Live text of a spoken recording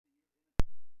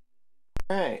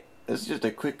Alright, this is just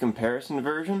a quick comparison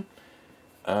version.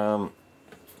 On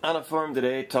a forum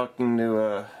today, talking to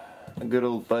a good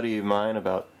old buddy of mine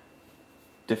about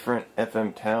different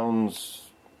FM Towns,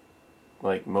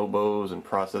 like mobos and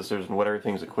processors and what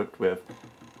everything's equipped with.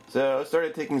 So I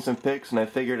started taking some pics, and I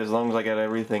figured as long as I got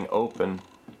everything open,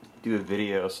 do a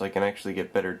video so I can actually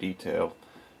get better detail,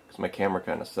 because my camera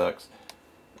kind of sucks.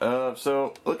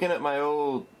 So looking at my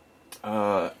old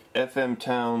FM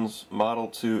Towns Model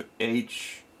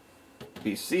 2H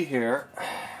PC here,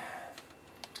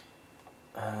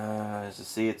 as you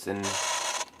see, it's in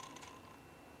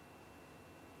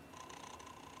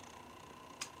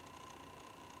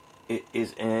it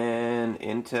is an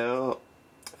Intel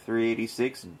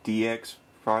 386DX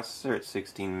processor at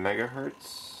 16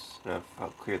 megahertz. I don't know how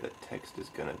clear that text is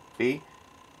gonna be.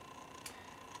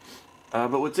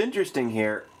 But what's interesting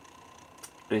here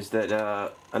is that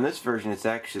on this version it's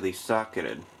actually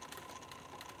socketed.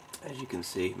 As you can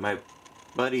see, my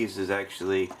buddy's is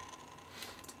actually,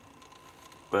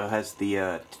 well, has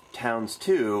the Towns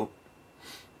 2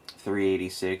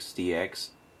 386DX.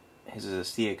 His is a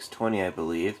CX20, I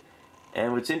believe.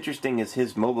 And what's interesting is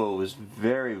his mobile was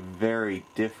very, very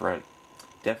different.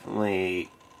 Definitely,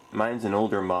 mine's an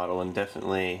older model, and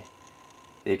definitely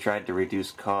they tried to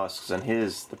reduce costs. On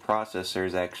his, the processor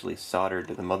is actually soldered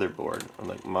to the motherboard,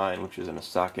 unlike mine, which is in a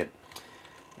socket.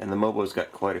 And the mobo's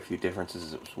got quite a few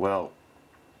differences as well.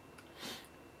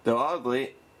 Though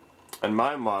oddly, on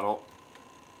my model,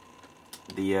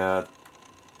 the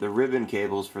ribbon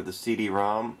cables for the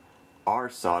CD-ROM are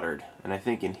soldered, and I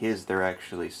think in his they're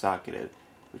actually socketed,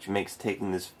 which makes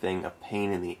taking this thing a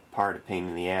pain in the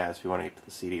ass if you want to get to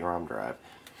the CD-ROM drive.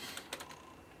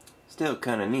 Still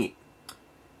kind of neat.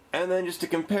 And then just to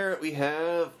compare it, we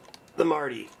have the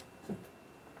Marty.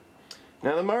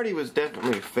 Now the Marty was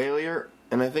definitely a failure,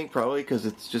 and I think probably because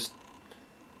it's just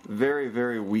very,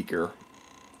 very weaker.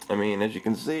 I mean, as you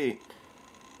can see,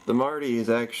 the Marty is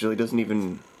actually doesn't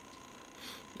even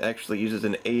actually uses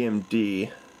an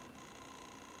AMD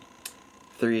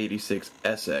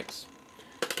 386SX,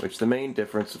 which the main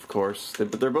difference, of course,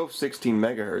 but they're both 16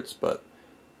 megahertz, but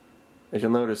as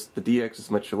you'll notice, the DX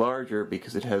is much larger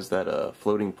because it has that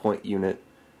floating point unit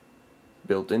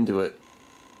built into it.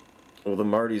 Well, the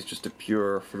Marty is just a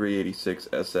pure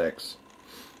 386SX,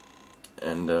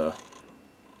 and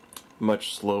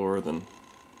much slower than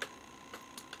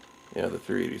the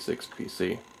 386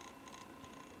 PC.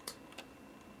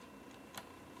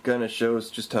 Kind of shows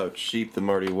just how cheap the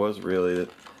Marty was, really.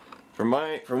 That from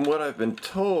what I've been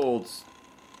told,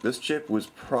 this chip was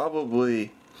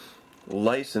probably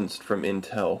licensed from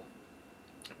Intel,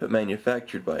 but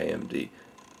manufactured by AMD.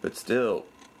 But still,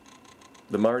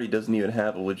 the Marty doesn't even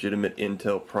have a legitimate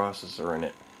Intel processor in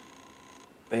it.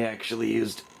 They actually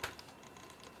used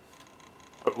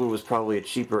what was probably a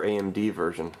cheaper AMD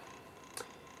version.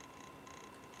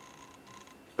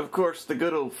 Of course, the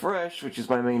good old Fresh, which is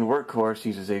my main workhorse,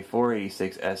 uses a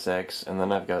 486SX, and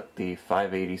then I've got the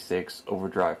 586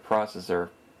 overdrive processor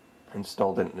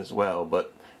installed in it as well.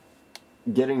 But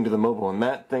getting to the mobile on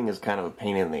that thing is kind of a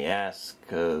pain in the ass,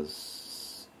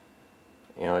 because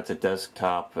it's a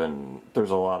desktop and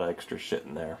there's a lot of extra shit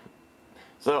in there.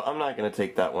 So I'm not going to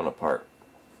take that one apart.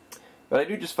 But I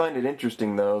do just find it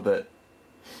interesting, though, that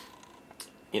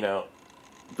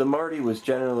the Marty was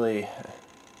generally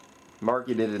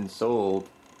marketed and sold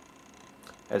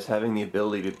as having the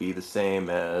ability to be the same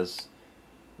as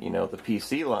the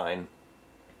PC line.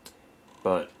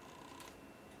 But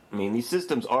I mean, these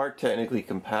systems are technically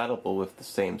compatible with the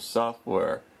same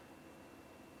software,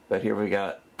 but here we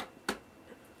got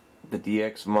the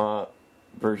DX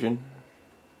version,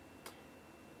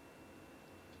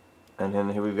 and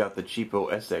then here we've got the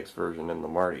cheapo SX version in the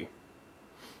Marty.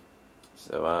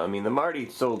 So I mean, the Marty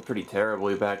sold pretty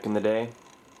terribly back in the day,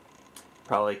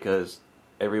 probably because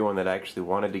everyone that actually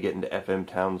wanted to get into FM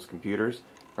Towns computers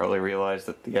probably realized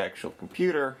that the actual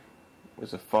computer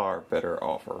was a far better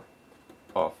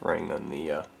offering than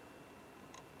the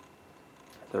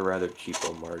rather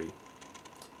cheapo Marty.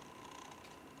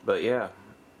 But yeah,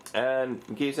 and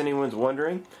in case anyone's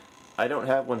wondering, I don't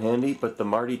have one handy, but the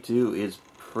Marty 2 is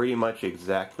pretty much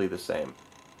exactly the same.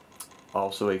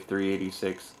 Also a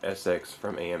 386SX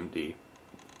from AMD.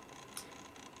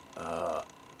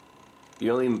 The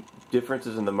only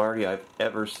differences in the Marty I've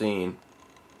ever seen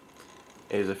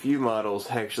is a few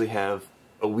models actually have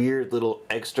a weird little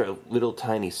extra little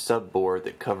tiny subboard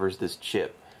that covers this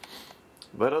chip.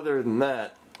 But other than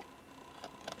that,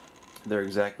 they're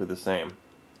exactly the same.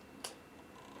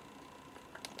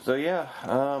 So yeah,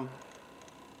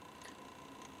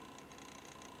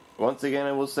 once again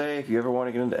I will say, if you ever want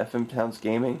to get into FM Towns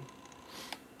gaming,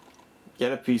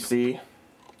 get a PC,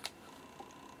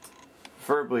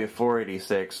 preferably a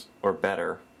 486 or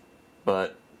better,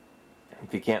 but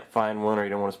if you can't find one or you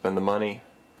don't want to spend the money,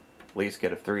 at least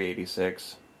get a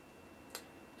 386.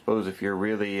 Suppose if you're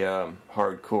really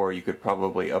hardcore, you could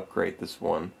probably upgrade this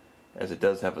one, as it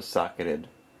does have a socketed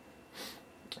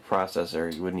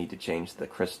processor. You would need to change the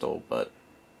crystal, but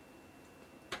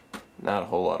not a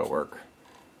whole lot of work.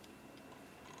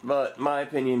 But my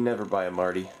opinion, never buy a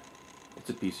Marty.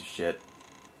 It's a piece of shit.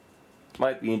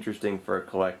 Might be interesting for a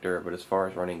collector, but as far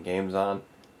as running games on,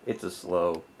 it's a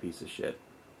slow piece of shit.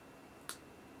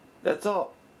 That's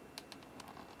all.